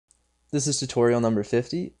This is tutorial number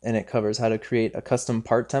 50, and it covers how to create a custom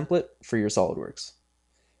part template for your SolidWorks.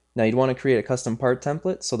 Now you'd want to create a custom part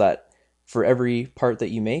template so that for every part that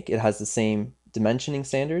you make, it has the same dimensioning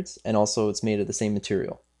standards and also it's made of the same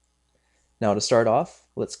material. Now to start off,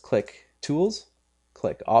 let's click Tools,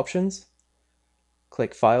 click Options,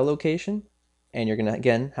 click File Location, and you're going to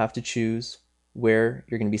again have to choose where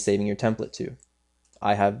you're going to be saving your template to.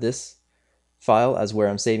 I have this file as where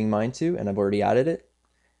I'm saving mine to, and I've already added it.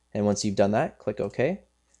 And once you've done that, click OK.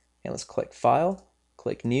 And let's click File,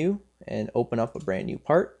 click New, and open up a brand new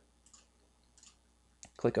part.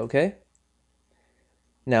 Click OK.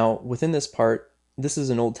 Now, within this part, this is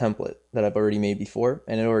an old template that I've already made before,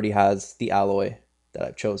 and it already has the alloy that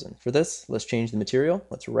I've chosen. For this, let's change the material.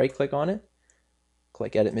 Let's right-click on it,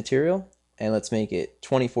 click Edit Material, and let's make it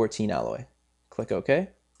 2014 alloy. Click OK.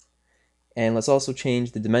 And let's also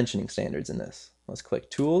change the dimensioning standards in this. Let's click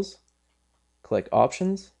Tools, click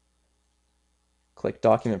Options, click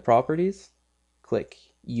Document Properties, click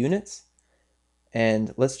Units,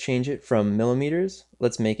 and let's change it from millimeters.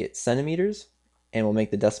 Let's make it centimeters, and we'll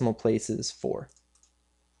make the decimal places 4.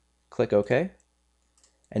 Click OK.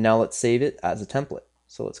 And now let's save it as a template.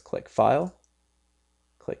 So let's click File,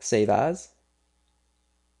 click Save As,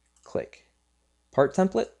 click Part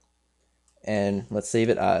Template, and let's save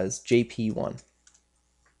it as JP1.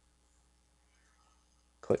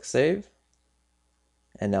 Click Save,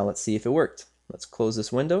 and now let's see if it worked. Let's close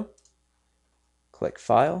this window, click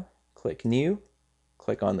File, click New,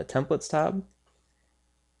 click on the Templates tab,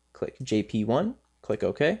 click JP1, click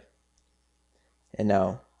OK, and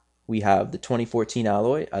now we have the 2014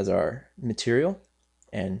 alloy as our material.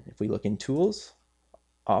 And if we look in Tools,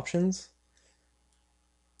 Options,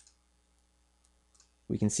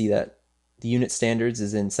 we can see that the unit standards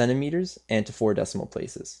is in centimeters and to 4 decimal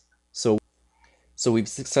places. So we've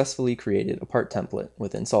successfully created a part template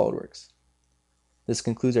within SolidWorks. This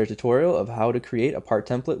concludes our tutorial of how to create a part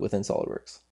template within SolidWorks.